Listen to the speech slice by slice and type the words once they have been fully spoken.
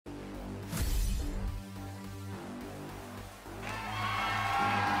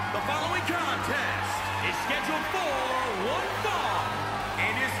contest is scheduled for one fall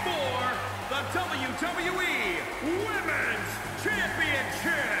and is for the WWE Women's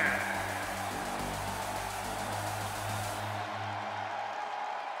Championship.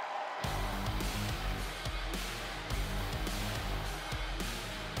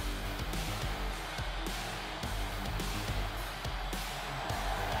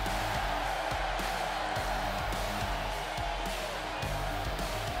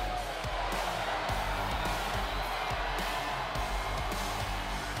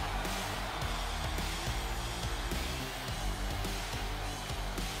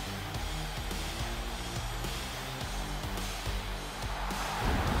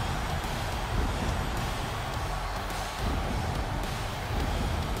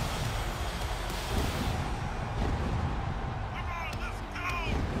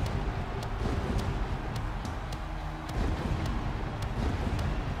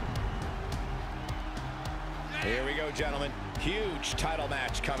 Here we go, gentlemen. Huge title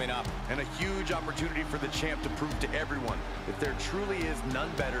match coming up. And a huge opportunity for the champ to prove to everyone that there truly is none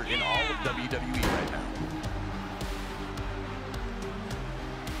better in all of WWE right now.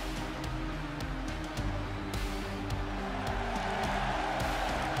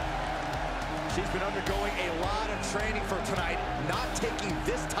 She's been undergoing a lot of training for tonight, not taking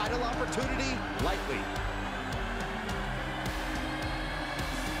this title opportunity lightly.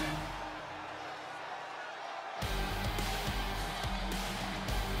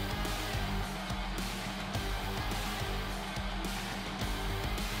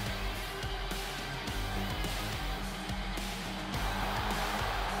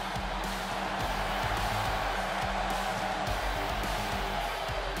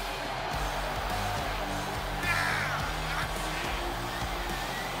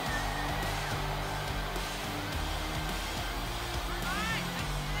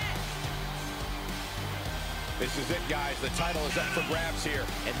 This is it, guys. The title is up for grabs here.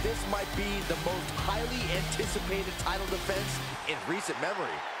 And this might be the most highly anticipated title defense in recent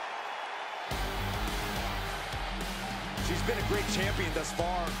memory. She's been a great champion thus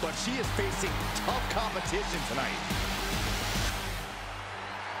far, but she is facing tough competition tonight.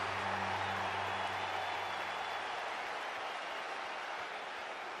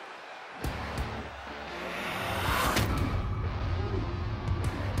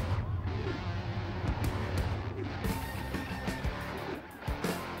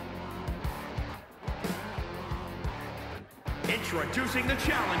 Introducing the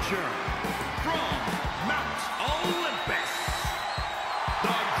challenger from Mount Olympus,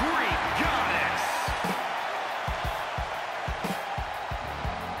 the Greek Goddess.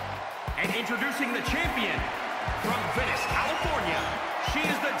 And introducing the champion from Venice, California, she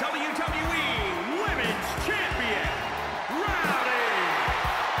is the WWE Women's Champion, Rowdy.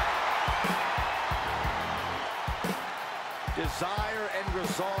 Desire and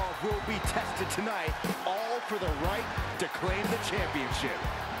resolve will be tested tonight, all for the right to claim the championship.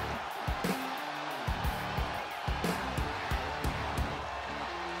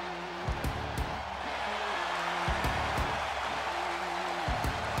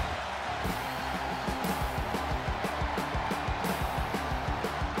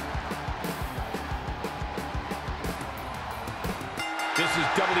 This is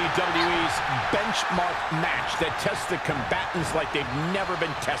WWE's benchmark match that tests the combatants like they've never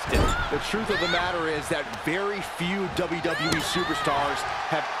been tested. The truth of the matter is that very few WWE superstars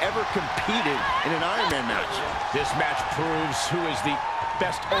have ever competed in an Iron Man match. This match proves who is the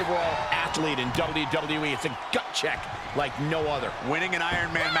best overall athlete in WWE. It's a gut check like no other. Winning an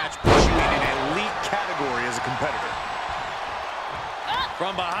Iron Man match puts you in an elite category as a competitor.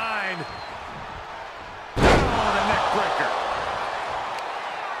 From behind. Oh, the neck breaker.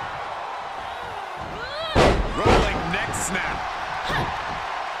 Rolling neck snap.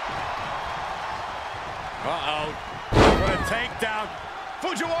 Uh-oh. What a takedown.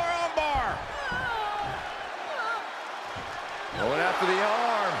 Fujiwara armbar. Going after the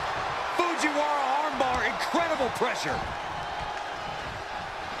arm. Fujiwara armbar. Incredible pressure.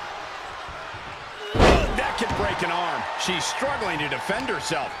 That could break an arm. She's struggling to defend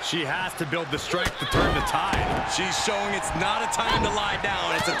herself. She has to build the strength to turn the tide. She's showing it's not a time to lie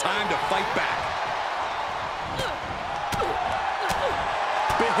down. It's a time to fight back.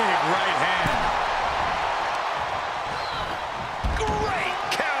 Big right hand. Great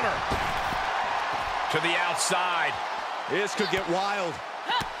counter. To the outside. This could get wild.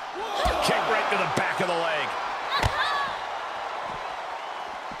 Kick right to the back of the leg.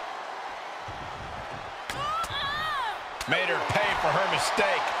 Made her pay for her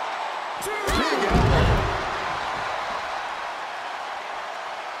mistake.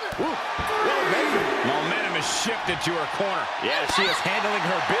 Ooh, well measured. Momentum is shifted to her corner. Yeah, she is handling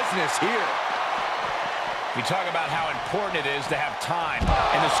her business here. We talk about how important it is to have time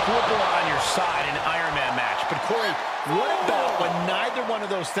and the scoreboard on your side in an Iron Man match. But Corey, what about when neither one of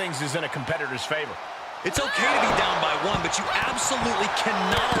those things is in a competitor's favor? It's okay to be down by one, but you absolutely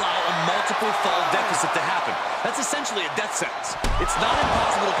cannot allow a multiple fall deficit to happen. That's essentially a death sentence. It's not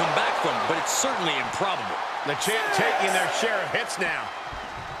impossible to come back from, but it's certainly improbable. The champ taking their share of hits now.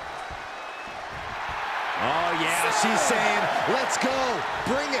 Oh, yeah, she's saying, let's go,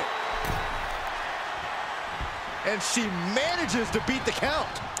 bring it. And she manages to beat the count.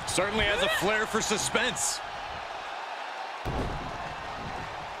 Certainly has a flair for suspense.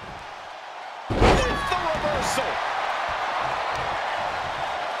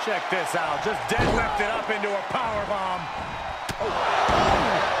 Check this out. Just deadlifted up into a powerbomb. Oh,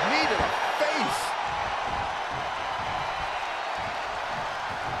 knee to the face.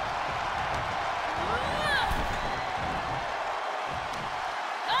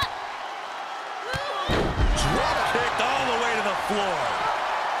 Drop kicked all the way to the floor.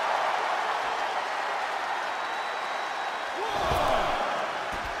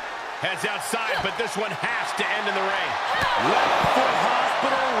 Heads outside, but this one has to end in the ring. Left foot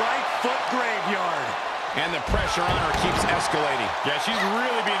hospital, right foot graveyard. And the pressure on her keeps escalating. Yeah, she's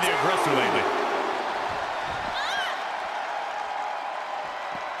really being the aggressor lately.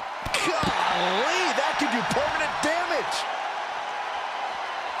 Golly, that could do permanent damage.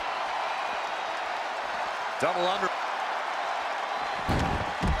 Double under.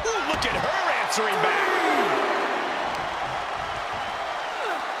 Ooh, look at her answering back.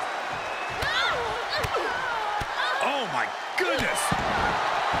 Oh, my goodness.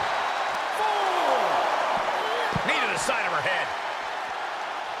 Knee to the side of her head.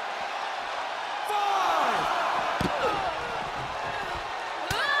 5.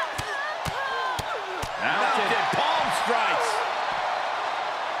 Mounted palm strikes.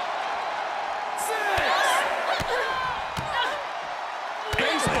 6.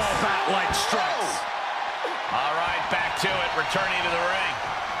 Baseball bat-like strikes. All right, back to it, returning to the ring.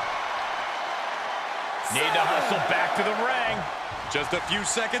 Need to hustle back to the ring. Just a few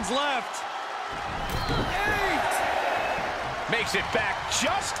seconds left. 8. Makes it back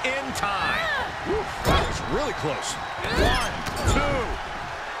just in time. Woo, that was really close. 1, 2.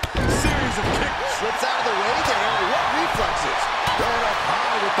 Series of kicks. Slips out of the way there. What reflexes? Going up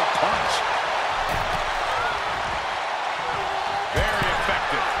high with the punch. Very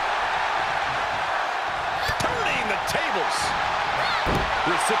effective. Turning the tables.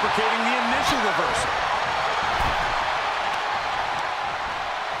 Reciprocating the initial reversal.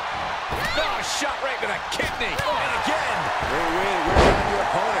 Oh, shot right to the kidney. And again. Wait, we're on your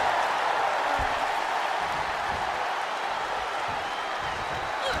opponent.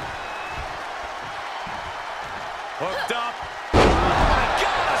 Hooked up. Oh, my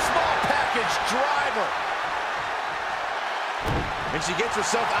God, a small package driver. And she gets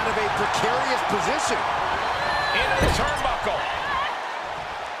herself out of a precarious position. Into the turnbuckle.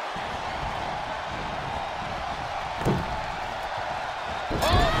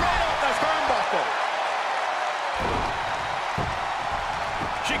 Oh, right off the turnbuckle.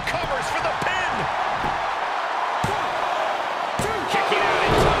 She covers for the pin. 1, 2. Kicking out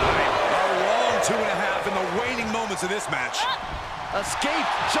in time. A long 2.5 in the waning moments of this match. Escape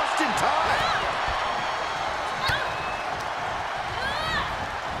just in time.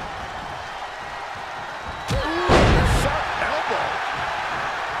 Sharp elbow.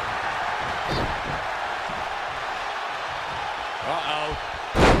 Uh-oh.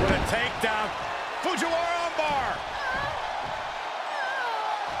 What a takedown. Fujiwara armbar.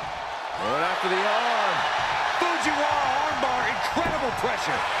 Going after the arm. Fujiwara armbar, incredible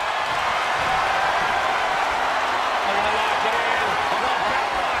pressure. They're gonna lock it in. A little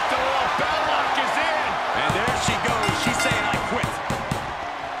bell lock. The little bell lock is in. And there she goes. She's saying, I quit.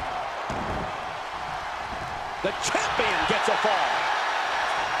 The champion gets a fall.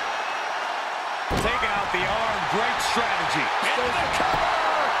 Taking out the arm. Great strategy. Into the cover.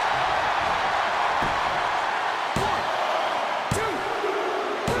 1,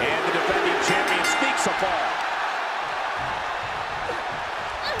 2. And the defending champion sneaks a fall.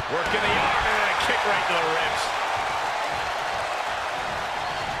 Working the arm and then a kick right to the ribs.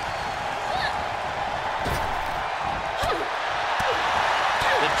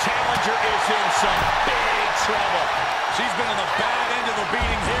 The challenger is in some big trouble. She's been on the bad end of the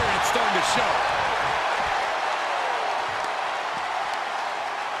beating here, and it's starting to show.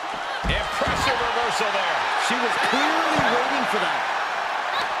 Impressive reversal there. She was clearly waiting for that.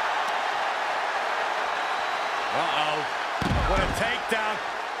 Uh-oh. What a takedown.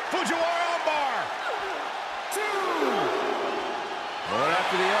 Fujiwara armbar. 2. Going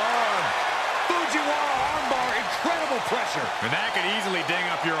after the arm. Fujiwara armbar, incredible pressure. And that could easily ding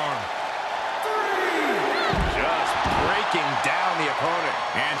up your arm. 3. Just breaking down the opponent.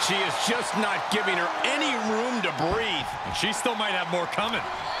 And she is just not giving her any room to breathe. And she still might have more coming.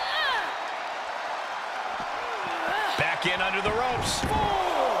 Back in under the ropes. 4. 5.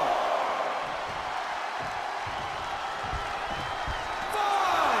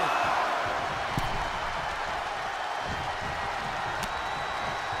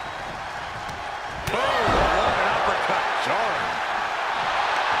 Boom! What an uppercut. Jarring.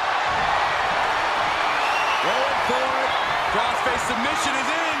 Going for it. Crossface submission is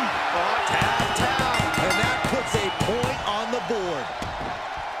in. Tap. And that puts a point on the board.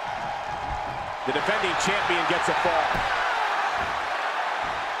 The defending champion gets a fall.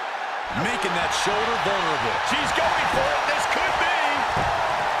 Making that shoulder vulnerable. She's going for it. This could be.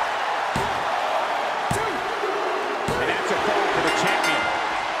 2. And that's a fall for the champion.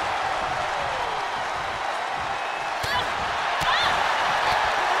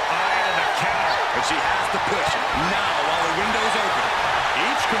 Eye on the counter. But she has to push now while the window's open.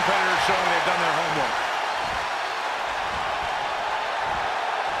 Each competitor showing they've done their homework.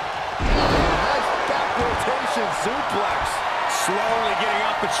 Nice back rotation suplex. Slowly getting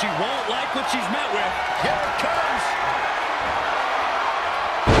up, but she won't like what she's met with. Here it comes.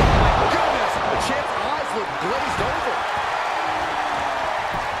 Goodness, the champ's eyes look glazed over.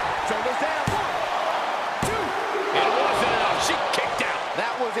 Shoulders down. 2. It wasn't enough. She kicked out.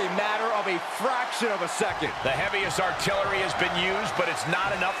 That was a matter of a fraction of a second. The heaviest artillery has been used, but it's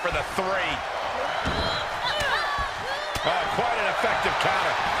not enough for the 3. Quite an effective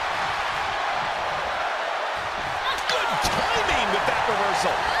counter. Good timing with that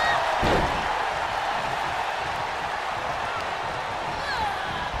reversal.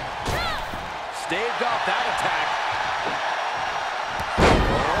 Staved off that attack.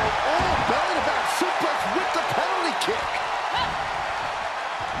 Oh, belly to back suplex with the penalty kick.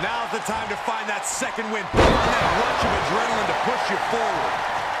 Now's the time to find that second win. Find that rush of adrenaline to push you forward.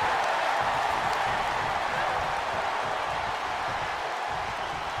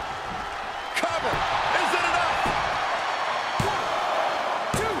 Cover. Is it enough?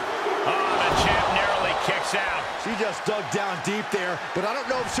 1. 2. Oh, the champ narrowly kicks out. She just dug down deep there, but I don't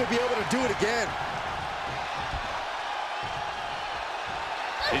know if she'll be able to do it again.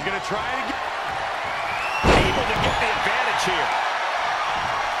 He's going to try it again. Able to get the advantage here.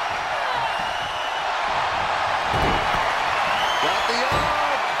 Got the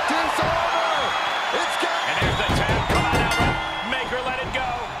arm. Disarmer. It's got. And there's the tap. Come on, Albert. Make her let it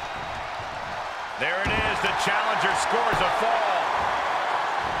go. There it is. The challenger scores a fall.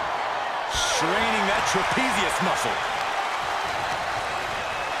 Straining that trapezius muscle.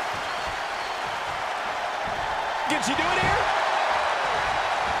 Can she do it here?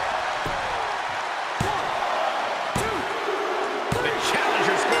 1. 2. The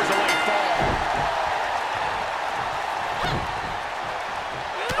challenger scores a late fall.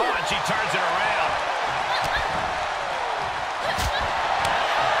 Oh, and she turns it around.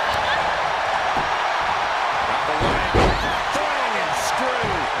 Got the leg. Throw and screw.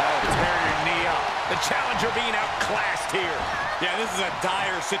 Oh, tear your knee up. The challenger being outclassed here. Yeah, this is a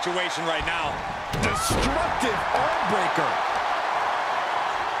dire situation right now. Destructive arm breaker.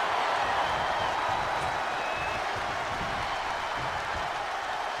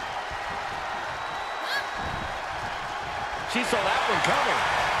 She saw that one coming.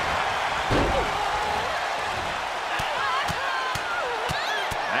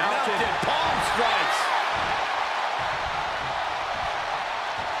 Mounted palm strikes.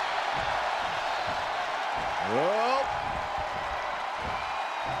 Oh.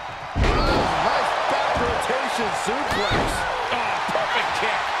 Nice back rotation suplex. Oh, perfect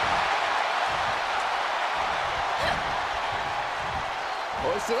kick.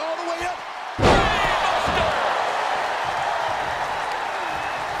 Hoisted all the way up.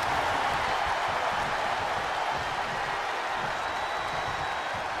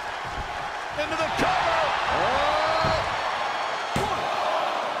 Into the cover. Oh. 1.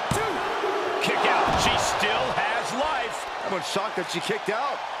 2. Kick out. She still has life. I'm shocked that she kicked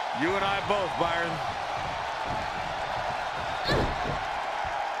out. You and I both, Byron.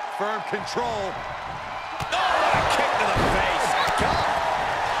 Firm control. Oh, what a kick to the face. God.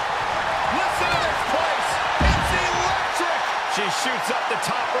 Listen to this place. It's electric. She shoots up the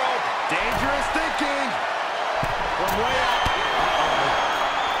top rope. Dangerous thinking. From way up.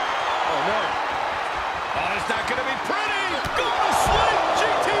 Oh, no. Oh, it's not going to be pretty. Go to sleep,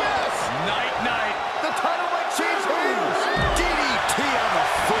 GTS. Night, night. The title might change hands. DDT on the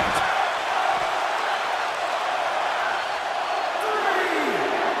foot.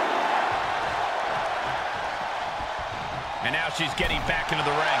 feet back into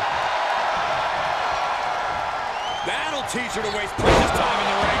the ring. That'll teach her to waste precious time in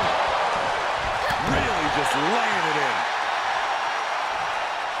the ring. Really just laying it in.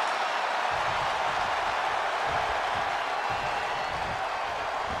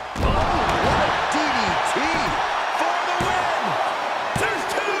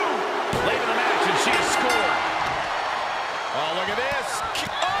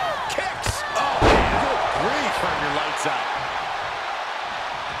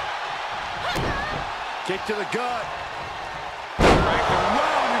 Kick to the gut. Right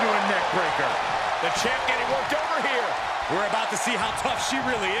around into a neck breaker. The champ getting worked over here. We're about to see how tough she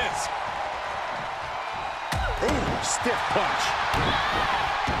really is. Ooh, stiff punch.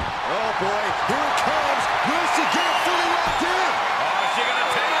 Oh boy, here it comes. Will she get it fully locked in? Oh, is she gonna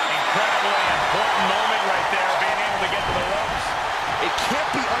take it? Incredibly important moment right there, being able to get to the ropes. It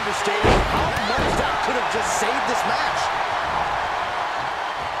can't be understated how much that could have just saved this match.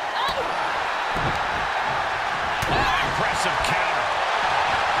 Impressive counter.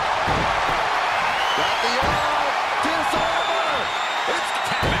 Got the arm. Disarmer. It's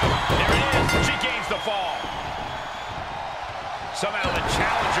tap out. There it is. She gains the fall. Somehow the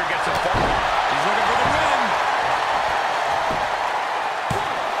challenger gets a fall. He's looking for the win.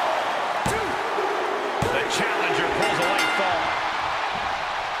 1, 2. The challenger pulls a late fall.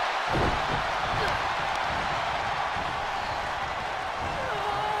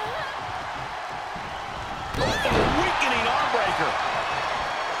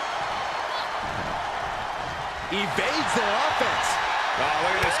 Evades their offense. Oh,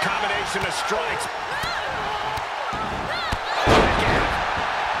 look at this combination of strikes.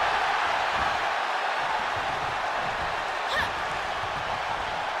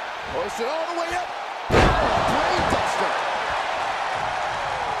 Hoist it all the way up. Oh, brain duster.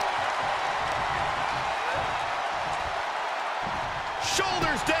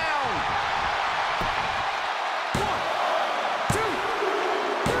 Shoulders down. 1, 2,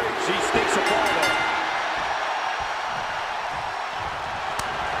 3. She sneaks a ball though.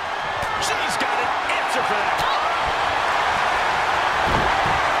 She's got an answer for that.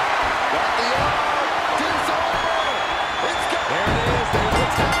 Got the arm. Disarmer. It's got. There it is. There's the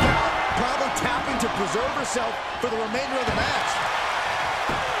tap out. Probably tapping to preserve herself for the remainder of the match.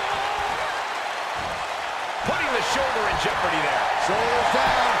 Putting the shoulder in jeopardy there. Shoulders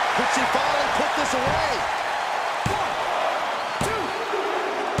down. Could she finally put this away? 1,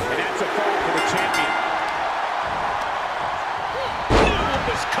 2. And that's a fall for the champion. Knew what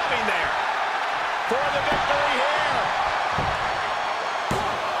was coming there. For the victory here.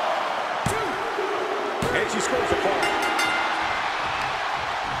 1, 2. And she scores a fall.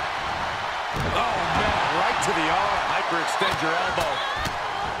 Oh, no. Right to the arm. Hyperextend your elbow.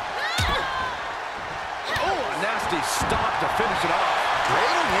 Oh, a nasty stop to finish it off.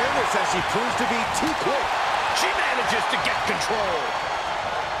 Great awareness as she proves to be too quick. She manages to get control.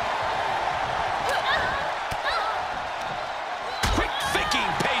 Quick thinking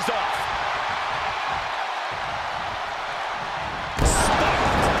pays off.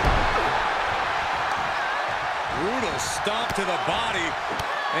 Brutal stomp to the body.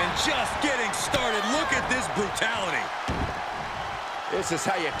 And just getting started. Look at this brutality. This is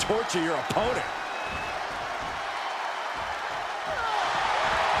how you torture your opponent.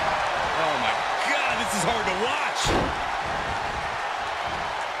 Oh my God, this is hard to watch.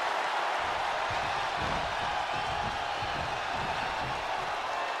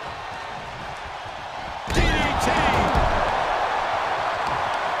 DDT.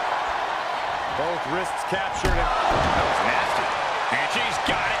 Both wrists captured. That was nasty. And she's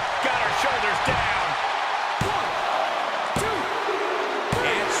got it. Got her shoulders down. 1, 2.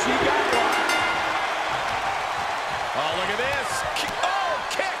 And she got one. Oh, look at this. Oh,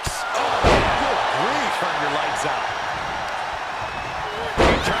 kicks. Oh, Good grief. Turn your lights out.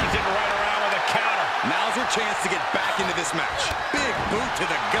 he turns it right around with a counter. Now's her chance to get back into this match. Big boot to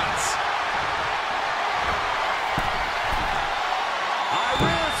the guts. High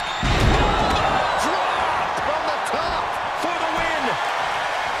risk. Drop from the top. For the win.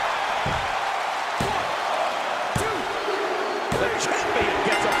 1, 2. The champion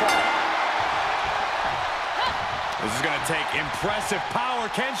gets a fall. This is going to take impressive power.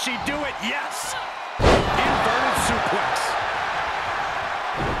 Can she do it? Yes. Inverted suplex.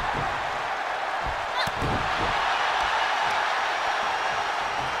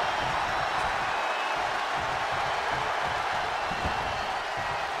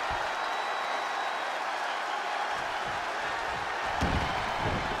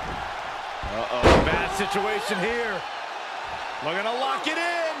 Uh-oh, bad situation here. Looking to lock it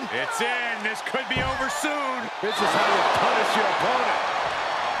in. It's in. This could be over soon. This is how you punish your opponent.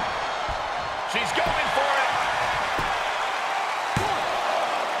 She's going for it.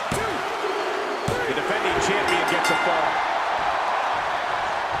 The defending champion gets a fall.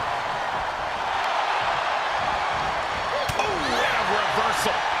 Oh, and a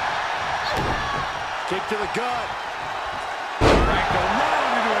reversal. Kick to the gut. Right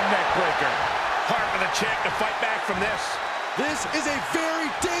along into a neck breaker. Hard for the champ to fight back from this. This is a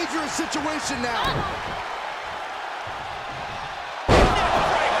very dangerous situation now.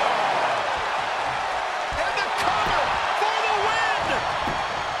 And the cover for the win.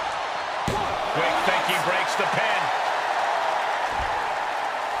 Quick thinking breaks the pin.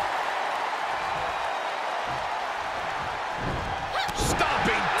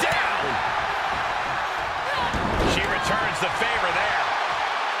 Stomping down. She returns the favor there.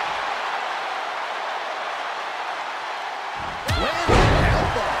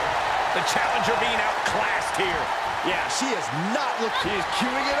 The challenger being outclassed here. Yeah, she is not looking. She is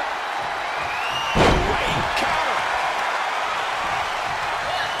queuing it up. Great counter.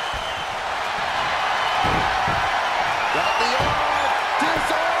 Got the arm.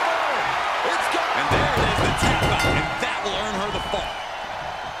 Disorder. It's got. And there it is, the tap out, and that will earn her the fall.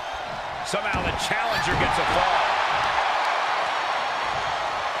 Somehow the challenger gets a fall.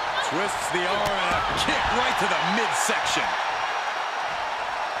 Twists the arm and a kick right to the midsection.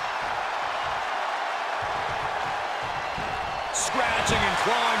 Scratching and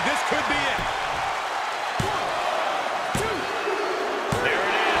clawing. This could be it. There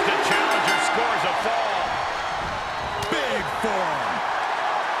it is. The challenger scores a fall. Big forearm.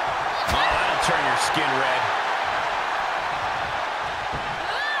 Oh, that'll turn your skin red.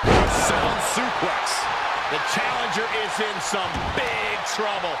 Sound suplex. The challenger is in some big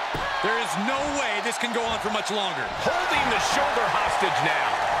trouble. There is no way this can go on for much longer. Holding the shoulder hostage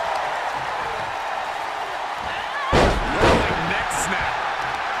now. Neck snap.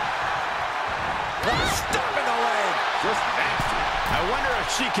 Stopping the leg. Just nasty. I wonder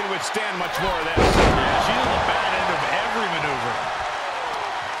if she can withstand much more of this. Yeah, she's on the bad end of every maneuver.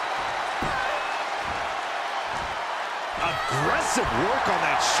 Aggressive work on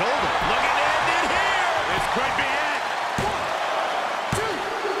that shoulder. Looking to end it here. This could be it. 1, 2.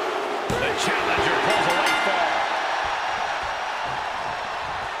 The challenger pulls a late fall.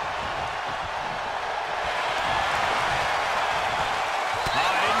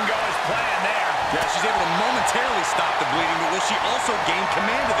 Yeah, she's able to momentarily stop the bleeding, but will she also gain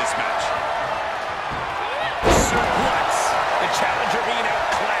command of this match? Suplex. The challenger being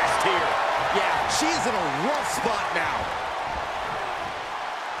outclassed here. Yeah, she is in a rough spot now.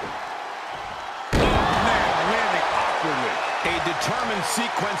 Man, landing awkwardly. A determined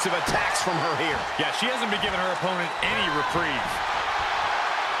sequence of attacks from her here. Yeah, she hasn't been giving her opponent any reprieve.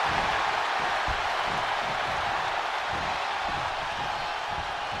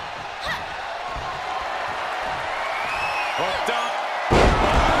 Hooked up.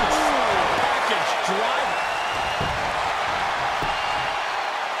 Package driver.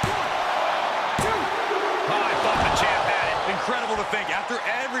 1, 2. Oh, I thought the champ had it. Incredible to think, after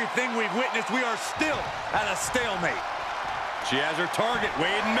everything we've witnessed, we are still at a stalemate. She has her target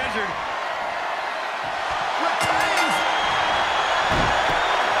weighed and measured. Retains.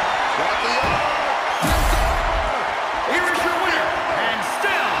 Got the arm. Here is your winner, and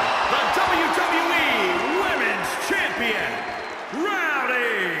still the WWE Women's Champion,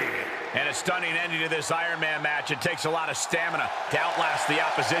 Rowdy. And a stunning ending to this Iron Man match. It takes a lot of stamina to outlast the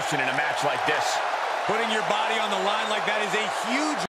opposition in a match like this. Putting your body on the line like that is a huge